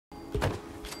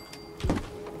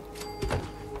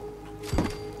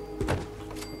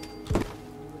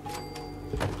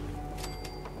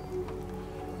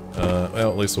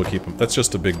least we'll keep them. That's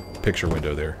just a big picture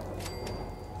window there.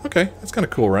 Okay, that's kind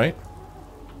of cool, right?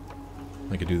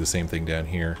 I could do the same thing down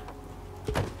here.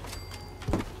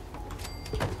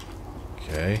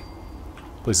 Okay.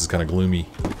 Place is kind of gloomy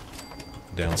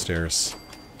downstairs.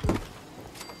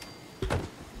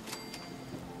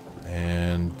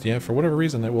 And yeah, for whatever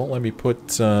reason, it won't let me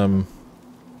put a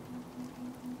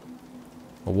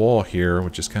wall here,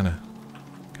 which is kind of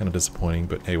disappointing.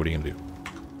 But hey, what are you gonna do?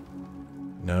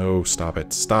 No, stop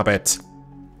it! Stop it!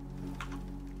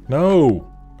 No!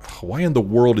 Why in the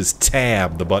world is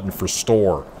tab the button for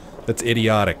store? That's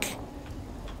idiotic.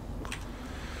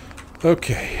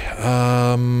 Okay,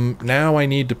 now I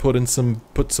need to put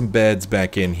some beds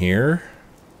back in here.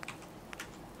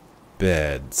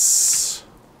 Beds.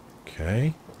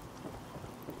 Okay.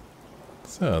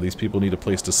 So, these people need a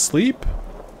place to sleep.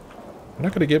 We're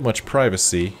not going to get much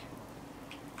privacy.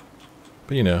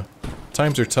 But, you know,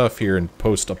 times are tough here in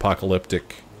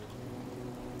post-apocalyptic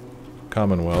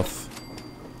Commonwealth.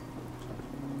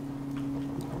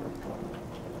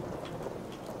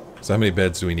 So how many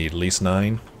beds do we need? At least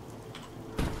 9?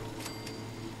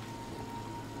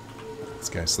 This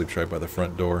guy sleeps right by the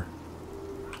front door.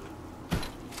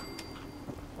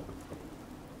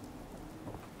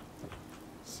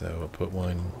 So I'll put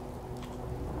one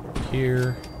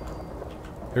here.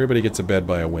 Everybody gets a bed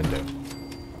by a window.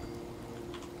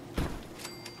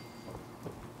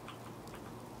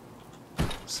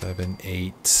 Seven,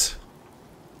 8,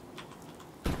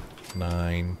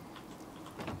 9.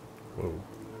 Whoa.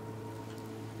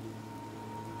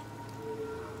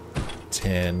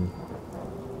 10.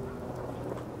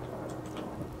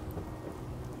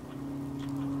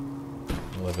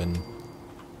 11.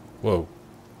 Whoa.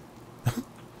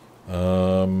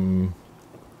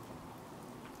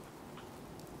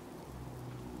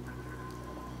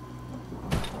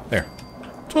 There.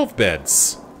 12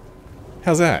 beds.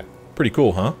 How's that? Pretty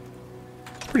cool, huh?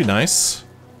 Pretty nice.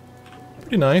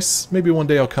 Pretty nice. Maybe one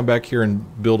day I'll come back here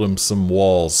and build them some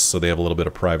walls so they have a little bit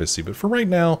of privacy. But for right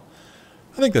now,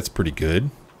 I think that's pretty good.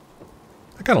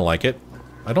 I kind of like it.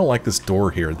 I don't like this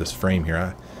door here, this frame here.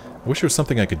 I wish there was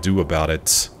something I could do about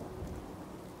it.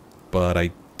 But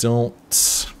I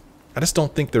just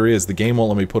don't think there is. The game won't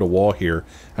let me put a wall here.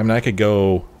 I mean, I could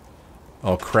go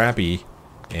all crappy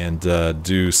and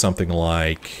do something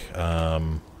like...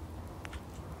 well,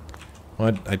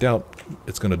 I doubt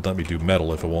it's going to let me do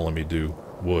metal if it won't let me do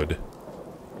wood.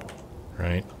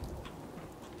 Right?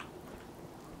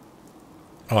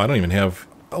 Oh, I don't even have...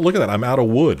 Oh, look at that. I'm out of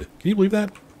wood. Can you believe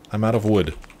that? I'm out of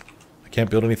wood. I can't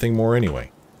build anything more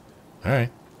anyway.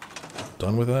 Alright.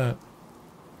 Done with that.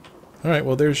 Alright,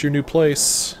 well, there's your new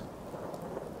place.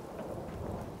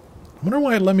 I wonder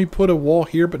why it let me put a wall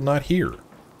here, but not here.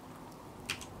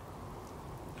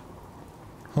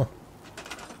 Huh.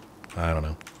 I don't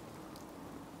know.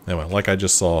 Anyway, like I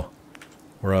just saw,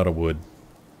 we're out of wood.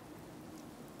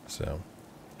 So,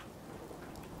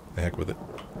 the heck with it.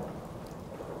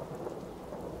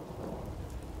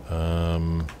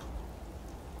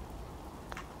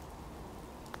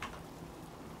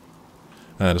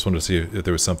 I just wanted to see if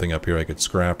there was something up here I could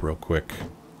scrap real quick.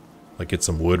 Like get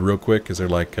some wood real quick. Is there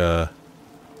like a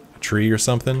tree or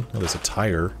something? Oh, there's a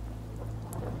tire.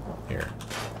 Here.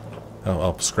 Oh,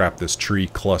 I'll scrap this tree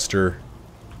cluster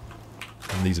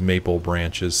and these maple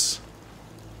branches.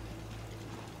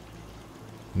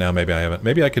 Now maybe I haven't.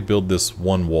 Maybe I could build this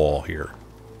one wall here.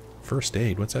 First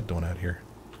aid. What's that doing out here?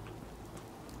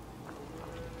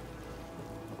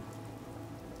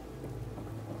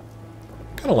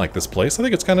 I kind of like this place. I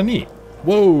think it's kind of neat.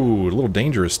 Whoa, a little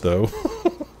dangerous though.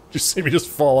 Did you see me just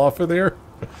fall off of there?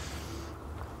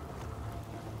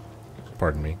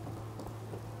 Pardon me.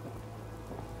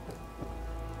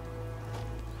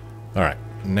 Alright,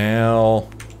 now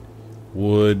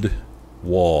wood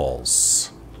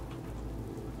walls.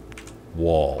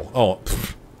 Wall. Oh,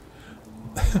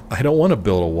 I don't want to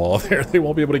build a wall there. They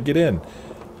won't be able to get in.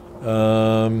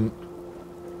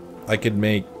 I could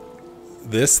make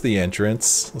this the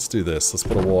entrance. Let's do this. Let's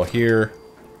put a wall here.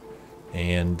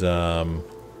 And,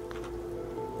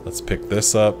 let's pick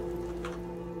this up.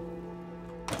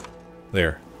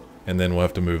 There. And then we'll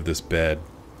have to move this bed.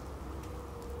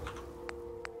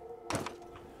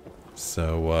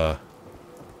 So,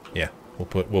 yeah.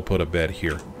 We'll put a bed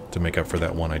here to make up for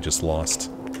that one I just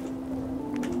lost.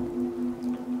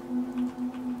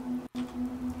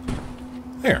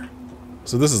 There.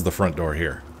 So this is the front door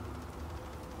here.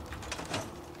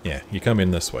 Yeah, you come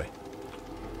in this way.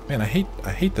 Man, I hate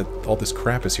that all this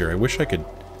crap is here. I wish I could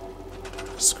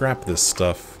scrap this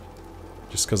stuff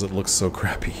just because it looks so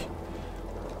crappy.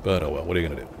 But oh well, what are you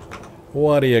gonna do?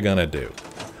 What are you gonna do?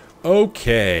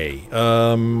 Okay.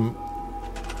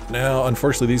 Now,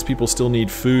 unfortunately, these people still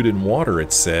need food and water,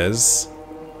 it says.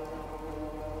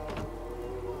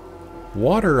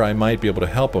 Water, I might be able to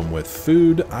help them with.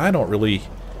 Food, I don't really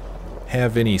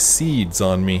have any seeds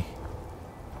on me.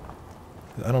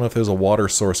 I don't know if there's a water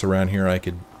source around here I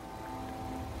could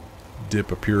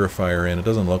dip a purifier in. It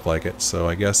doesn't look like it, so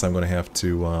I guess I'm going to have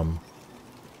to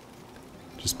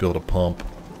just build a pump.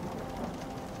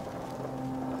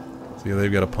 So yeah,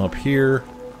 they've got a pump here.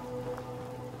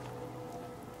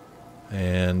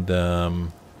 And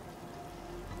let's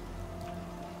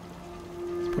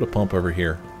put a pump over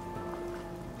here.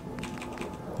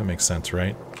 That makes sense,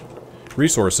 right?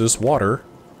 Resources, water,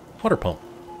 water pump.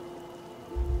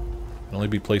 Can only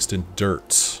be placed in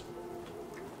dirt.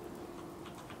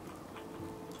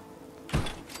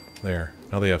 There.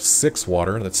 Now they have 6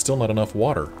 water. That's still not enough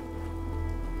water.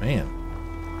 Man.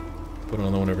 Put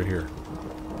another one over here.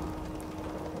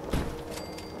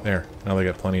 There. Now they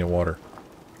got plenty of water.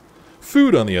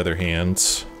 Food, on the other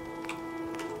hand,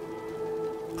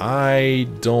 I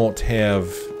don't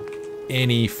have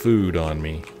any food on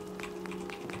me.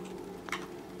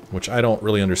 Which I don't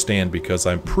really understand because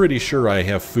I'm pretty sure I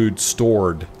have food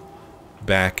stored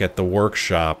back at the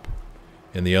workshop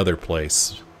in the other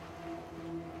place.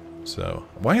 So,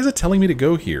 why is it telling me to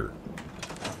go here?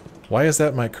 Why is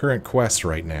that my current quest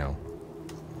right now?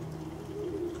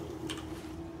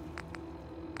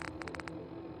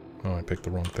 Oh, I picked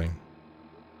the wrong thing.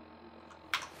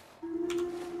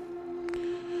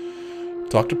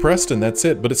 Talk to Preston, that's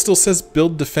it. But it still says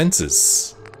build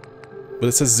defenses. But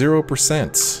it says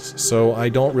 0%. So I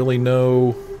don't really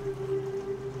know...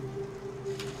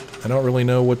 I don't really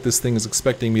know what this thing is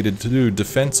expecting me to do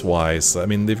defense-wise. I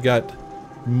mean, they've got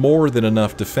more than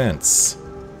enough defense.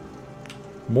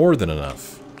 More than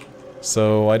enough.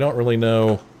 So I don't really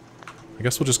know... I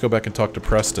guess we'll just go back and talk to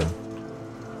Preston.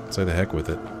 Say the heck with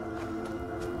it.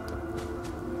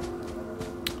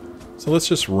 So let's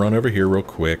just run over here real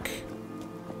quick.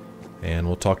 And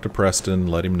we'll talk to Preston,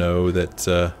 let him know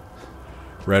that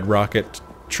Red Rocket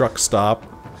Truck Stop,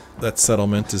 that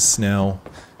settlement is now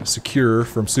secure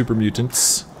from super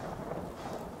mutants.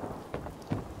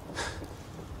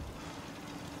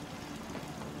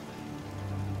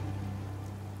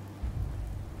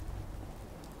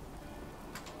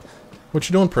 What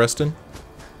you doing, Preston?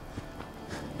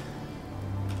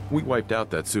 We wiped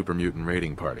out that super mutant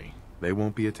raiding party. They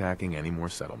won't be attacking any more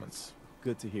settlements.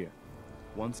 Good to hear.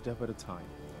 One step at a time.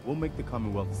 We'll make the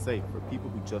Commonwealth safe for people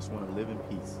who just want to live in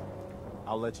peace.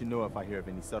 I'll let you know if I hear of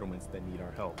any settlements that need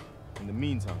our help. In the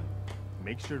meantime,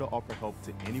 make sure to offer help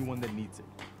to anyone that needs it.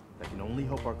 That can only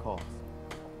help our cause.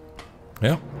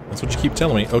 Yeah, that's what you keep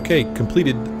telling me. Okay,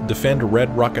 completed Defend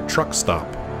Red Rocket Truck Stop.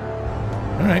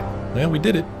 Alright, well, we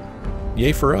did it.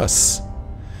 Yay for us.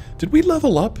 Did we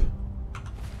level up?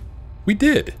 We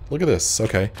did. Look at this.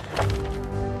 Okay.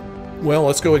 Well,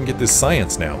 let's go ahead and get this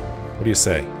science now. What do you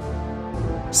say?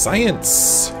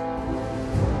 Science!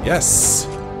 Yes!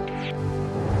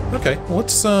 Okay, well,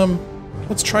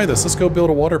 let's try this. Let's go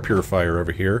build a water purifier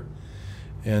over here.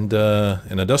 And,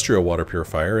 an industrial water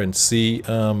purifier and see,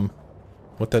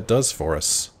 what that does for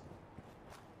us.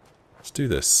 Let's do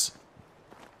this.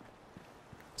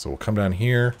 So we'll come down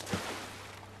here.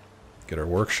 Get our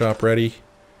workshop ready.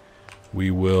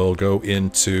 We will go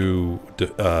into,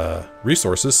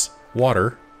 resources.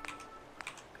 Water.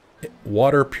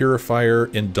 Water purifier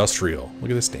industrial. Look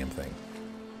at this damn thing.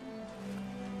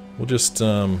 We'll just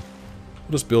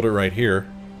build it right here.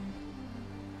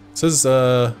 It says,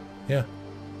 yeah.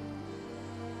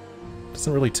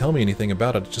 Doesn't really tell me anything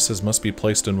about it. It just says must be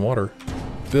placed in water.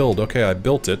 Build. Okay, I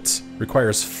built it.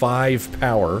 Requires 5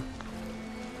 power.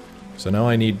 So now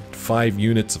I need 5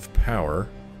 units of power.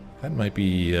 That might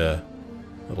be a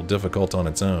little difficult on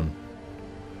its own.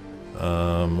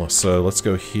 So let's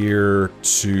go here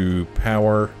to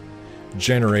power.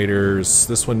 Generators.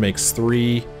 This one makes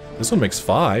 3. This one makes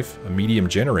 5. A medium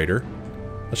generator.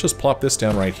 Let's just plop this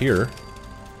down right here.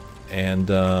 And,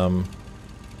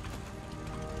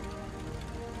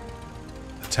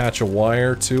 attach a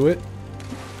wire to it.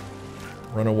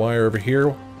 Run a wire over here.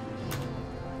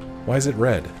 Why is it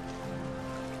red?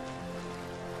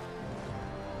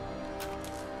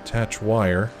 Attach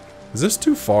wire. Is this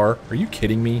too far? Are you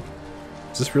kidding me?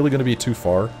 Is this really going to be too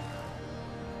far?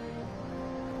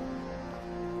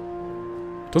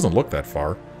 It doesn't look that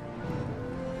far.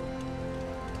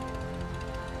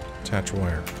 Attach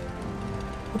wire.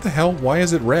 What the hell? Why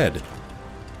is it red?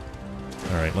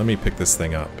 Alright, let me pick this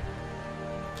thing up.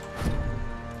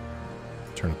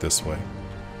 Turn it this way.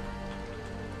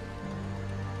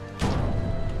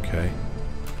 Okay.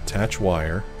 Attach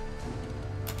wire.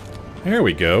 There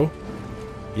we go.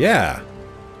 Yeah.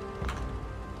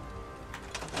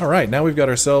 Alright, now we've got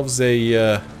ourselves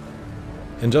a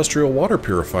industrial water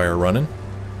purifier running.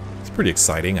 It's pretty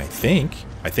exciting, I think.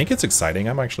 I think it's exciting.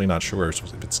 I'm actually not sure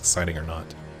if it's exciting or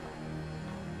not.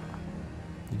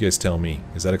 You guys tell me.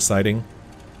 Is that exciting?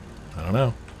 I don't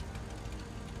know.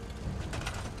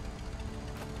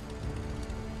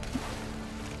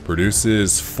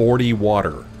 Produces 40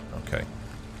 water. Okay.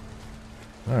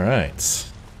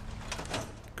 Alright.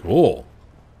 Cool.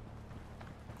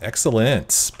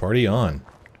 Excellent. Party on.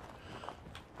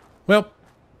 Well,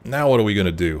 now what are we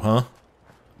gonna do, huh?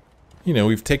 You know,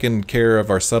 we've taken care of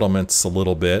our settlements a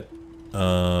little bit.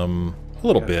 A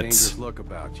little bit. Dangerous look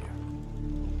about you.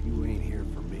 You ain't here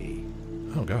for me.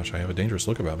 Oh gosh, I have a dangerous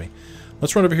look about me.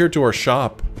 Let's run over here to our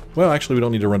shop. Well, actually, we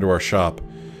don't need to run to our shop.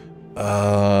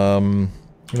 Let me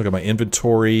look at my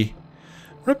inventory.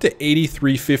 We're up to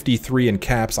 8353 in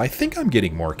caps. I think I'm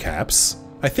getting more caps.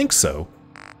 I think so.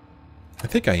 I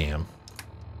think I am.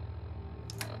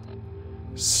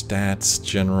 Stats,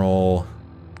 general.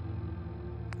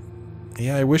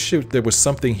 Yeah, I wish there was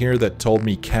something here that told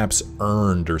me caps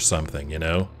earned or something, you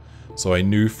know? So I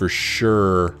knew for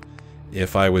sure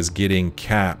if I was getting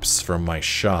caps from my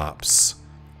shops.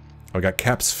 I got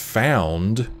caps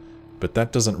found, but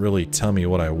that doesn't really tell me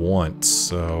what I want,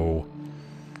 so...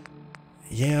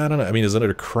 Yeah, I don't know. I mean, is it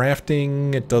under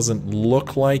crafting? It doesn't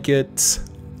look like it.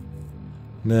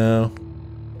 No.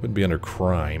 Wouldn't be under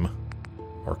crime.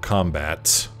 Or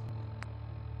combat.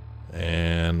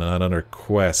 And not under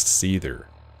quests either.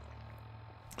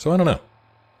 So I don't know.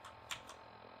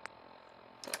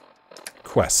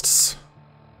 Quests.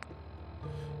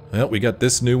 Well, we got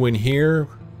this new one here.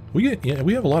 We have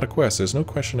a lot of quests. There's no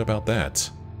question about that.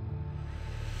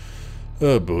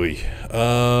 Oh boy.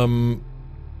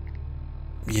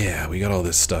 Yeah, we got all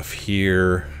this stuff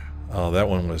here. Oh, that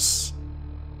one was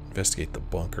investigate the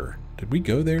bunker. Did we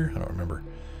go there? I don't remember.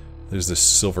 There's this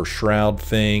Silver Shroud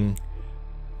thing.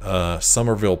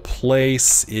 Somerville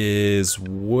Place is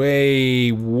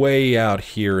way, way out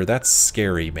here. That's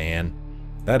scary, man.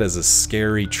 That is a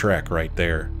scary trek right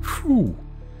there. Whew.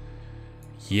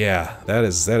 Yeah, that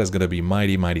is gonna be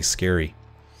mighty, mighty scary.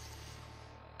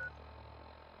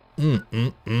 Remember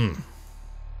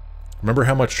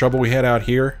how much trouble we had out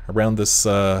here around this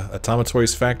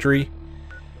Automatoys factory?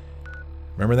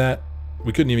 Remember that?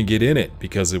 We couldn't even get in it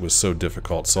because it was so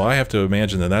difficult. So I have to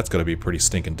imagine that that's going to be pretty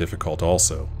stinking difficult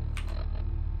also.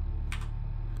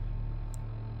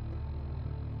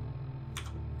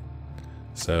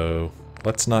 So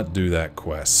let's not do that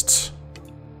quest.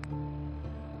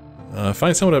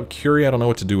 Find someone up Curie. I don't know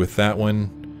what to do with that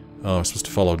one. Oh, I'm supposed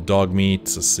to follow dog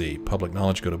meat. Let's see. Public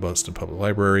knowledge. Go to Boston Public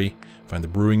Library. Find the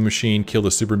brewing machine. Kill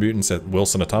the super mutants at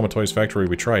Wilson Automatoys Factory.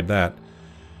 We tried that.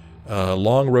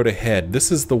 Long road ahead.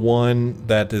 This is the one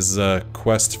that is a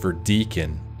quest for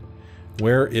Deacon.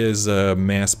 Where is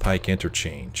Mass Pike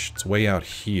Interchange? It's way out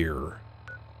here.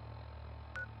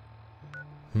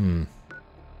 Have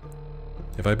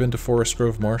I been to Forest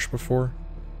Grove Marsh before?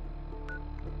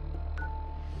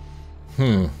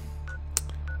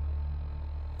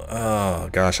 Oh,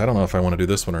 gosh, I don't know if I want to do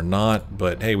this one or not,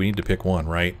 but hey, we need to pick one,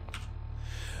 right?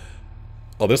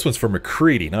 Oh, this one's for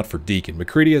McCready, not for Deacon.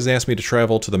 McCready has asked me to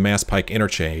travel to the Mass Pike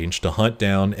Interchange to hunt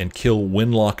down and kill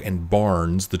Winlock and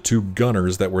Barnes, the two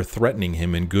gunners that were threatening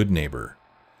him in Goodneighbor.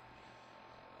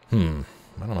 I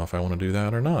don't know if I want to do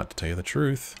that or not, to tell you the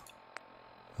truth.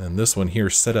 And this one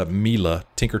here, set up MILA.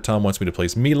 Tinker Tom wants me to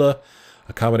place MILA,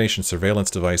 a combination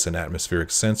surveillance device and atmospheric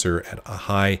sensor at a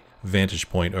high vantage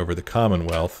point over the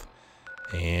Commonwealth.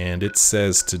 And it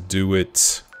says to do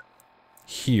it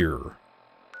here.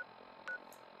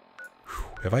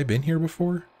 Have I been here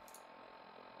before?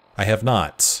 I have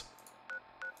not.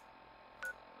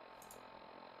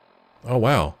 Oh,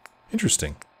 wow.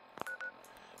 Interesting.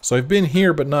 So I've been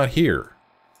here, but not here.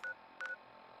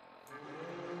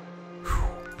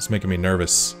 It's making me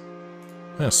nervous.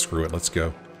 Screw it, let's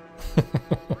go.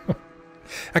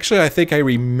 Actually, I think I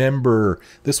remember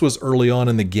this was early on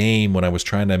in the game when I was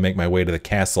trying to make my way to the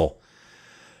castle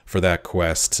for that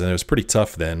quest. And it was pretty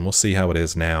tough then. We'll see how it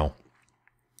is now.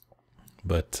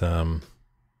 But, yeah,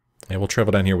 we'll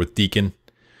travel down here with Deacon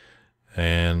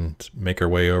and make our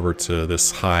way over to this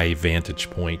high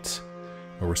vantage point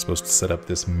where we're supposed to set up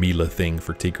this MILA thing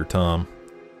for Tinker Tom.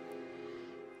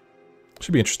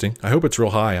 Should be interesting. I hope it's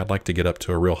real high. I'd like to get up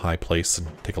to a real high place and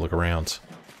take a look around.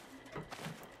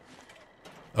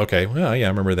 Okay, well, yeah, I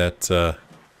remember that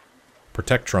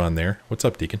Protectron there. What's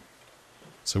up, Deacon?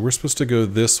 So we're supposed to go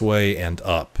this way and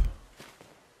up.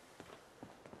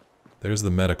 There's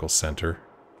the medical center.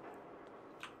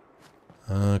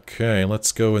 Okay,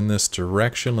 let's go in this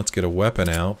direction. Let's get a weapon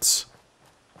out.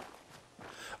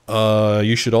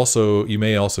 You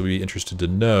may also be interested to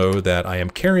know that I am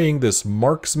carrying this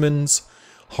Marksman's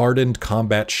Hardened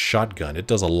Combat Shotgun. It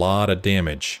does a lot of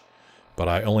damage, but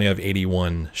I only have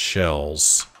 81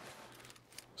 shells.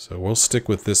 So we'll stick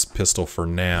with this pistol for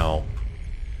now.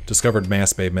 Discovered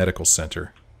Mass Bay Medical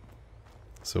Center.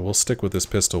 So we'll stick with this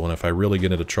pistol, and if I really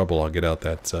get into trouble, I'll get out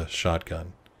that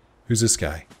shotgun. Who's this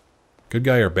guy? Good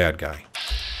guy or bad guy?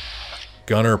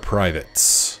 Gunner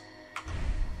Privates.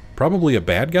 Probably a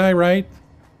bad guy, right?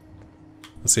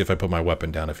 Let's see if I put my weapon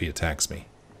down if he attacks me.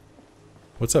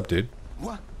 What's up, dude?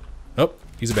 What? Oh,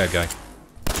 he's a bad guy.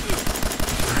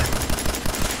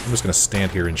 I'm just gonna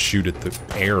stand here and shoot at the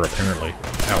air, apparently.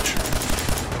 Ouch.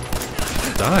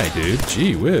 Die, dude.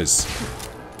 Gee whiz.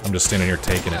 I'm just standing here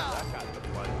taking it.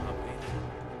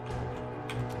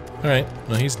 Alright,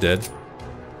 well, he's dead.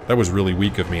 That was really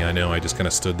weak of me, I know. I just kind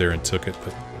of stood there and took it,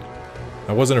 but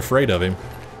I wasn't afraid of him.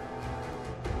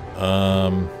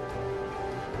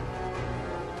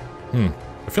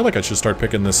 I feel like I should start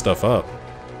picking this stuff up.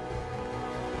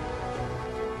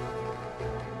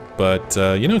 But,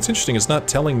 you know, it's interesting. It's not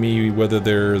telling me whether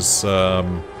there's,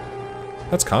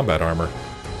 that's combat armor.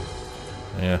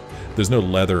 Yeah. There's no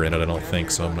leather in it, I don't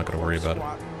think, so I'm not going to worry about it.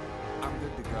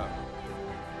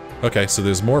 Okay, so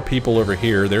there's more people over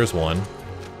here. There's one.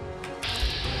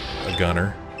 A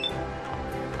gunner.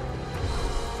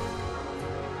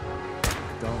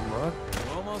 Don't look.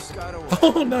 Almost got away.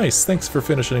 Oh, nice. Thanks for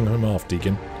finishing him off,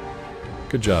 Deacon.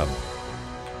 Good job.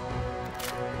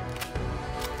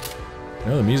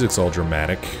 Now the music's all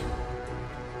dramatic.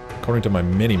 According to my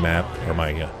mini-map, or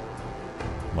my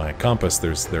my compass,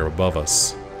 they're above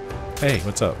us. Hey,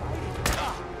 what's up?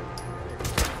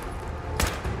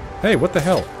 Hey, what the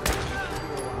hell?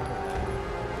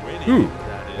 Ooh,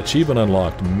 achievement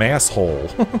unlocked. Mass hole.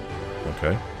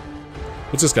 Okay.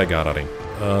 What's this guy got on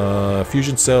him?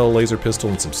 Fusion cell, laser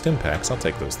pistol, and some stim packs. I'll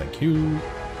take those, thank you.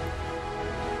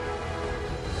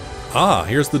 Ah,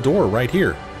 here's the door right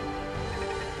here.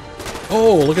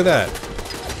 Oh, look at that. Before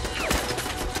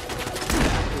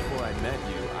I met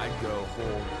you, I'd go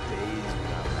whole days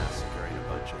without massacring a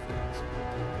bunch of things.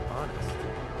 Honest.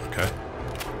 Okay.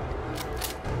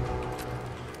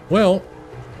 Well,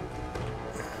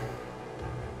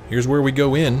 here's where we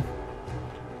go in.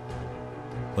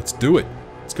 Let's do it.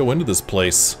 Let's go into this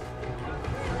place.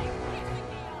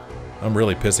 I'm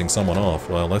really pissing someone off.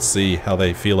 Well, let's see how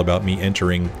they feel about me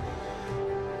entering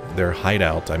their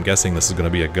hideout. I'm guessing this is going to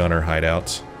be a gunner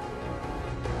hideout.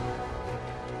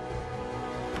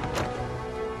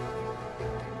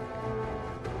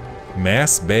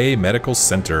 Mass Bay Medical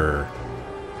Center.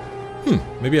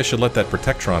 Maybe I should let that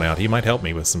Protectron out. He might help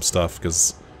me with some stuff,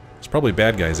 because there's probably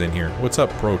bad guys in here. What's up,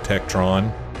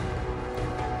 Protectron?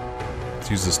 Let's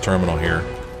use this terminal here.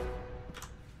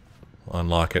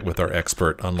 Unlock it with our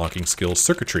expert unlocking skills.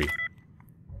 Circuitry.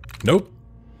 Nope.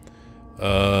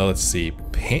 Let's see.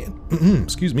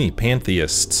 Excuse me.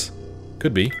 Pantheist.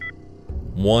 Could be.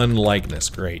 One likeness.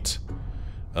 Great.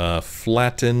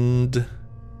 Flattened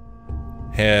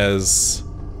has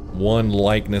one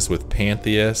likeness with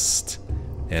Pantheist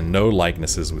and no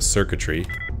likenesses with circuitry.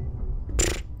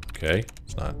 Okay.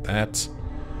 It's not that.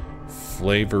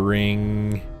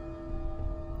 Flavoring.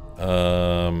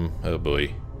 Oh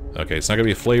boy. Okay, it's not gonna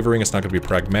be flavoring, it's not gonna be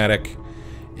pragmatic.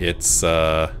 It's,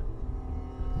 could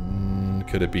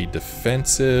it be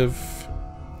defensive?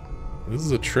 This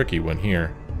is a tricky one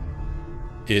here.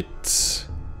 It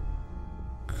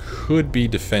could be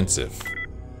defensive.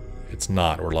 It's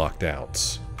not, we're locked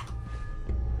out.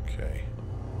 Okay.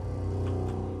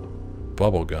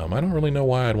 Bubblegum. I don't really know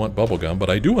why I'd want bubblegum, but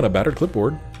I do want a battered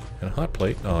clipboard and a hot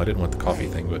plate. Oh, I didn't want the coffee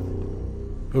thing, but...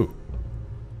 Ooh.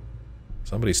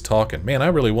 Somebody's talking. Man, I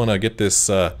really want to get this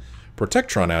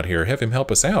Protectron out here, have him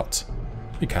help us out.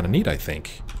 Be kind of neat, I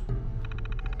think.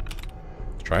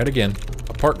 Let's try it again.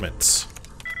 Apartments.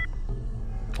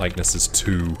 Likenesses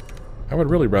 2. I would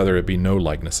really rather it be no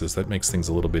likenesses. That makes things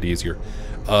a little bit easier.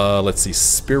 Let's see.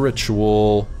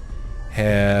 Spiritual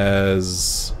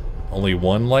has only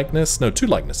one likeness? No, 2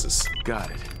 likenesses.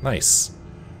 Got it. Nice.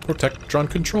 Protectron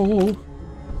control.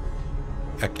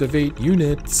 Activate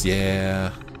units.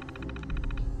 Yeah.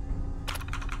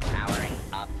 Powering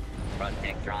up.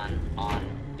 Protectron on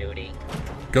duty.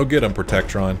 Go get him,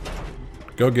 Protectron.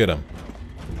 Go get him.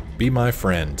 Be my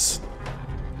friends.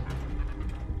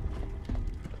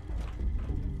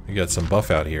 We got some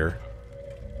buff out here.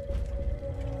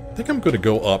 I think I'm going to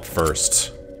go up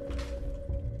first.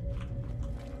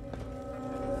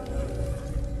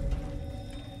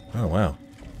 Oh, wow.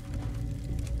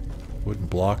 Wooden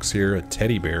blocks here, a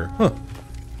teddy bear. Huh.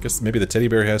 Guess maybe the teddy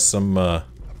bear has some,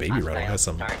 baby rattle has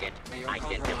some. Target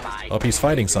identified. Oh, he's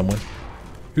fighting someone.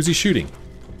 Who's he shooting?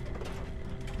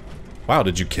 Wow,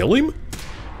 did you kill him?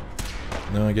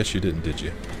 No, I guess you didn't, did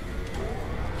you?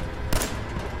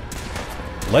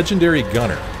 Legendary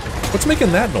gunner. What's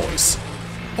making that noise?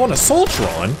 Oh, an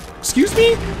assaultron? Excuse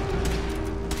me?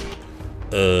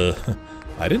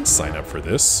 I didn't sign up for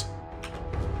this.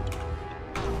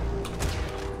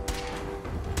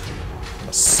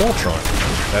 Assaultron.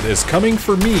 That is coming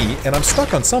for me, and I'm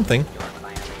stuck on something.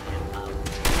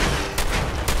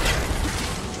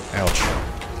 Ouch.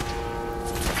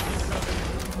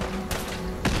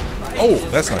 Oh,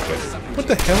 that's not good. What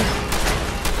the hell?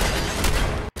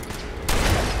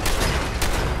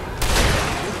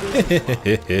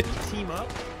 Team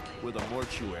up with a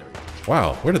mortuary.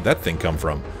 Wow, where did that thing come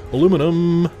from?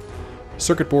 Aluminum,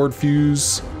 circuit board,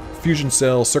 fuse, fusion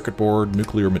cell, circuit board,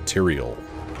 nuclear material.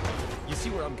 You see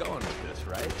where I'm going with this,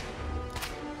 right?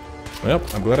 Well,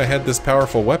 I'm glad I had this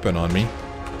powerful weapon on me.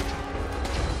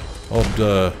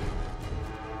 Oh,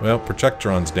 well,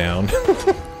 Protectron's down. Don't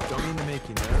mean to make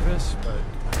you nervous, but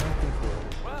I don't think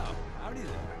we're... Wow, howdy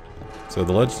there. So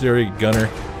the legendary gunner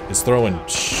is throwing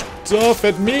stuff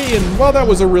at me, and well, that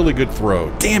was a really good throw.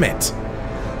 Damn it!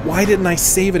 Why didn't I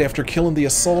save it after killing the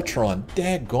Assaultron?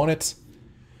 Daggone it.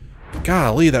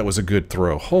 Golly, that was a good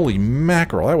throw. Holy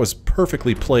mackerel, that was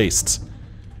perfectly placed.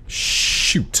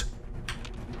 Shoot.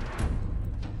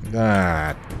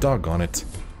 Ah, doggone it.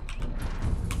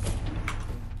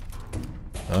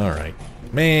 Alright.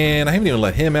 Man, I haven't even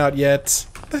let him out yet.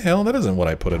 What the hell? That isn't what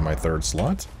I put in my third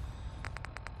slot.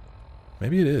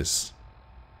 Maybe it is.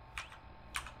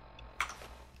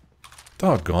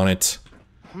 Doggone it.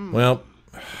 Well,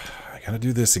 I gotta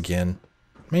do this again.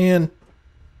 Man.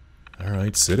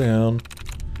 Alright, sit down.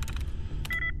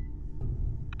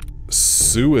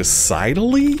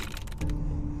 Suicidally?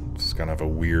 It's kind of a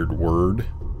weird word.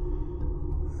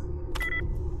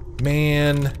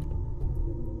 Man.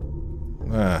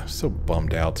 Ah, so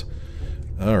bummed out.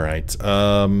 Alright,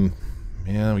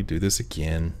 yeah, we do this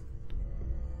again.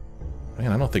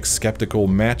 Man, I don't think skeptical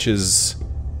matches...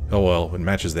 Oh well, it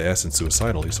matches the S in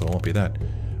suicidally, so it won't be that.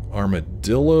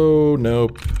 Armadillo,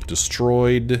 nope.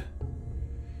 Destroyed.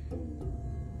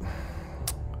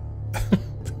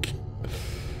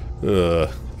 I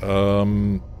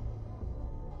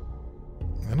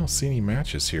don't see any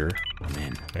matches here. I'm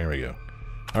in. There we go.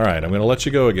 Alright, I'm gonna let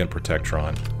you go again,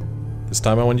 Protectron. This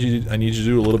time I need you to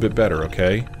do a little bit better,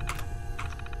 okay?